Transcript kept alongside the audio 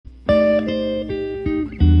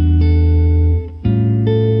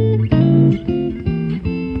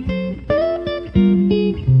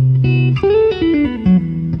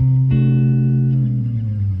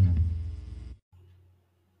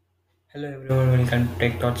everyone, welcome to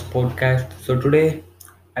Tech Thoughts podcast. So today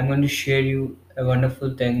I'm going to share you a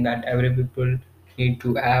wonderful thing that every people need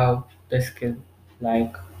to have the skill,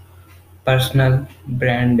 like personal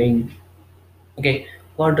branding. Okay,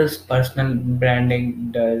 what does personal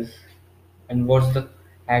branding does, and what's the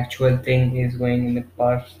actual thing is going in the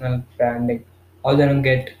personal branding? How they don't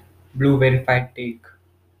get blue verified take?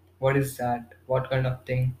 What is that? What kind of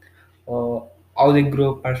thing? Uh, how they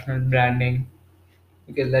grow personal branding?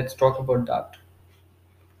 Okay, let's talk about that.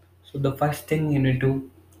 So the first thing you need to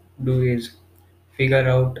do is figure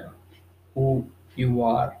out who you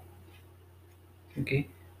are. Okay,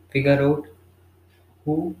 figure out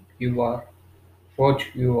who you are, what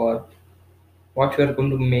you are, what you are going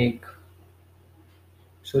to make.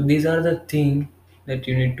 So these are the things that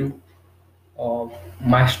you need to uh,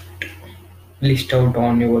 must list out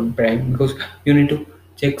on your brain, because you need to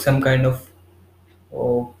check some kind of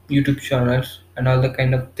YouTube channels and all the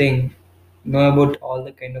kind of thing. Know about all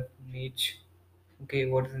the kind of niche. Okay,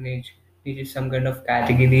 what is niche? Niche is some kind of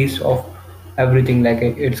categories of everything. Like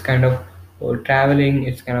it's kind of traveling,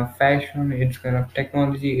 it's kind of fashion, it's kind of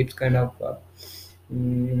technology, it's kind of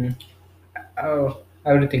mm, uh,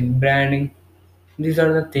 everything. Branding. These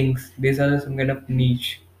are the things. These are some kind of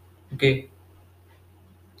niche. Okay,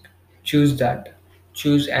 choose that.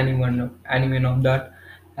 Choose anyone of that,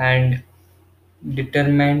 and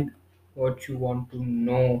determine what you want to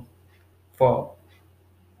know for.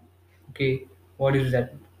 Okay, what is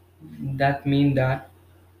that? That mean that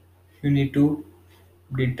you need to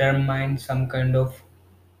determine some kind of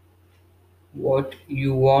what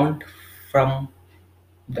you want from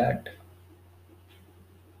that,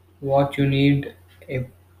 what you need, a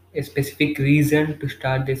specific reason to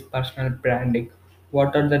start this personal branding.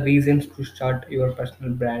 What are the reasons to start your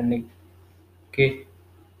personal branding? Okay,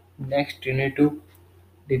 next you need to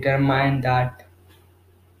determine that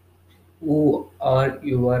who are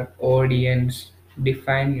your audience,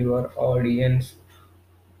 define your audience.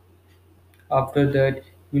 After that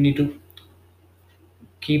you need to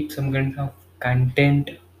keep some kind of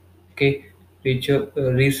content. Okay,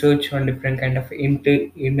 research on different kind of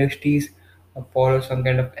industries, follow some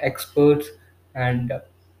kind of experts, and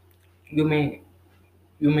you may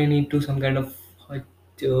you may need to some kind of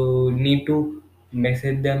need to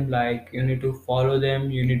message them, like you need to follow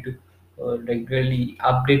them, you need to regularly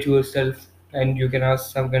update yourself, and you can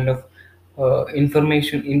ask some kind of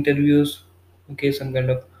information interviews. Okay, some kind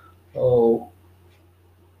of uh,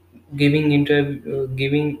 giving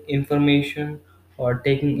information or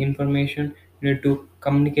taking information. You need to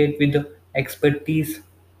communicate with the expertise.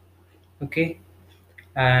 Okay,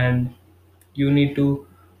 and you need to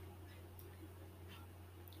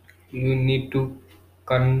you need to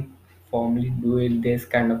conformly do it, this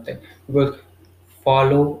kind of thing, because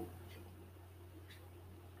follow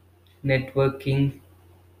networking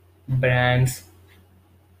brands.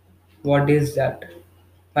 What is that?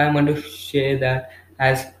 I'm going to share that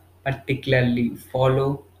as particularly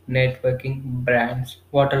follow networking brands.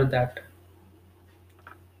 What are that?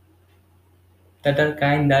 That are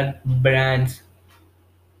kind that brands.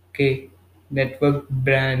 Okay, network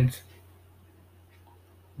brands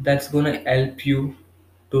that's gonna help you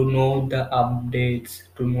to know the updates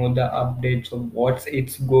of what's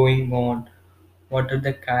it's going on, what are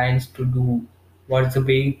the kinds to do, what's the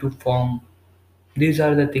way to form. These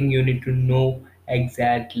are the things you need to know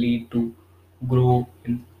exactly to grow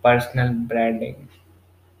in personal branding.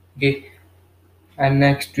 Okay, and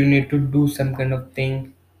next you need to do some kind of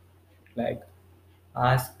thing like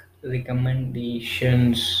ask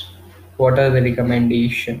recommendations. What are the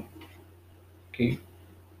recommendation? Okay,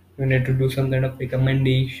 you need to do some kind of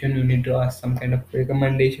recommendation, you need to ask some kind of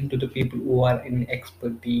recommendation to the people who are in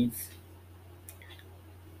expertise.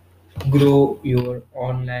 Grow your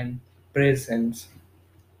online presence.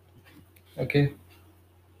 Okay,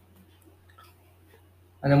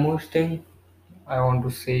 and the most thing I want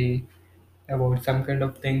to say about some kind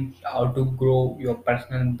of thing how to grow your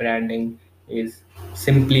personal branding is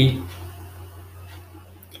simply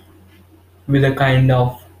with a kind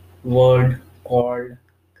of word called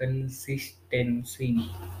consistency.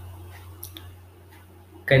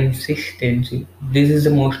 Consistency, this is the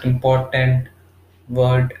most important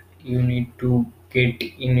word you need to get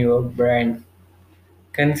in your brain.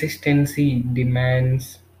 Consistency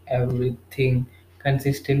demands everything.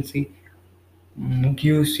 Consistency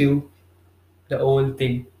gives you the whole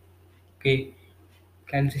thing. Okay,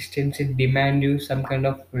 consistency demand you some kind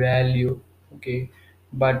of value. Okay,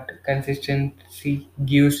 but consistency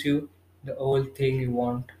gives you the whole thing you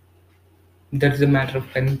want. That's the matter of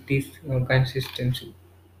consistency.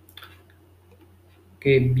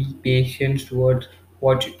 Okay, be patient towards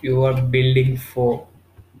what you are building for,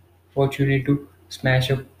 what you need to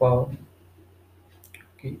smash up for.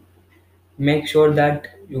 Okay. Make sure that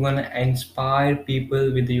you're gonna inspire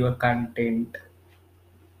people with your content.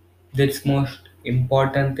 That's most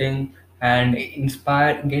important thing. And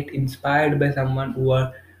get inspired by someone who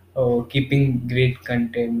are keeping great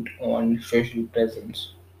content on social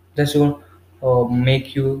presence. That's will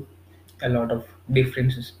make you a lot of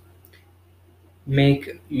differences.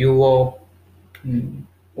 Make your mm,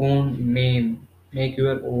 own name, make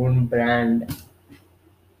your own brand.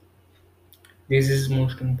 This is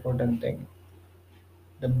most important thing.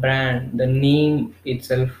 The brand, the name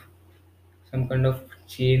itself, some kind of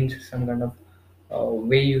change, some kind of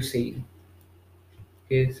way you say.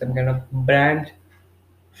 Okay, some kind of brand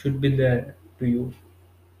should be there to you.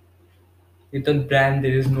 Without brand,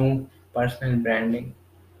 there is no personal branding.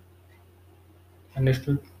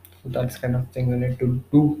 Understood? So that's kind of thing you need to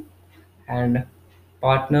do and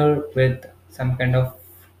partner with some kind of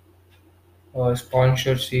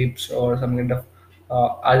sponsorships or some kind of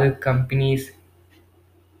other companies.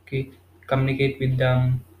 Okay, communicate with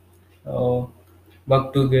them, uh,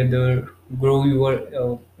 work together, grow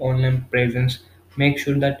your online presence. Make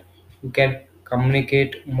sure that you can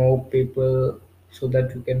communicate more people so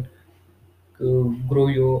that you can grow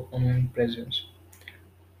your online presence.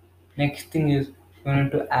 Next thing is you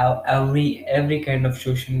need to have every kind of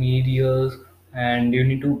social medias, and you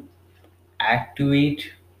need to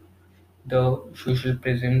activate the social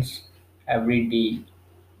presence every day.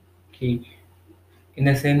 Okay, in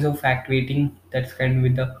the sense of activating, that's kind of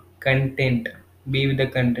with the content. Be with the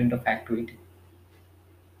content of activity.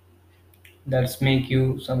 That's make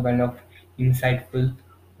you some kind of insightful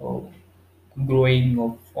or growing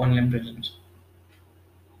of online presence.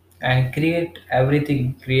 And create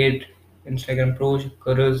everything. Create Instagram pros,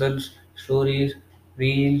 carousels, stories,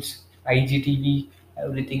 reels, IGTV,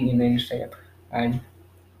 everything in the Instagram.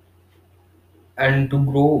 And to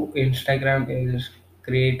grow Instagram is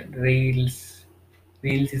create reels.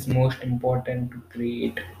 Reels is most important to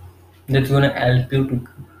create. That's gonna help you to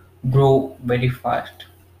grow very fast.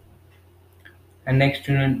 And next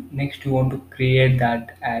you want to create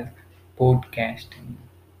that as podcasting.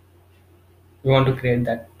 You want to create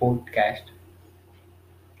that podcast,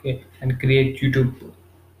 okay, and create YouTube.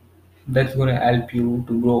 That's gonna help you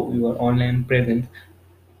to grow your online presence.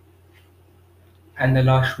 And the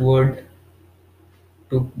last word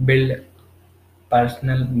to build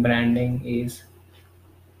personal branding is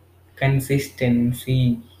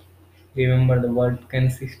consistency. Remember the word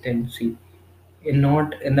consistency.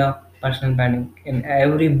 Not in the personal branding, in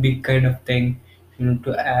every big kind of thing, you need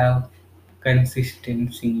to have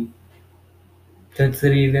consistency. That's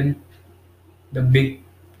the reason the big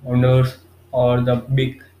owners or the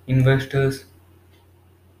big investors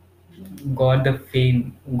got the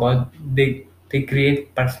fame, got they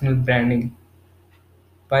create personal branding.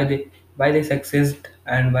 Why they succeed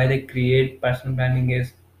and why they create personal branding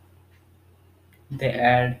is they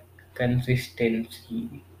add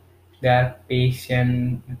consistency. They are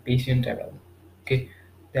patient about. Okay,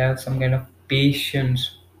 they have some kind of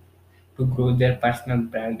patience to grow their personal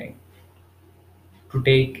branding, to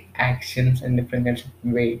take actions in different kinds of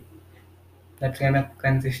way. That kind of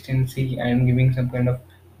consistency and giving some kind of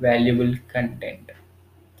valuable content.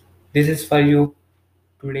 This is for you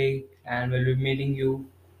today, and we'll be meeting you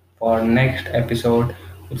for next episode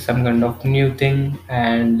with some kind of new thing.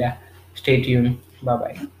 And stay tuned. Bye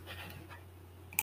bye.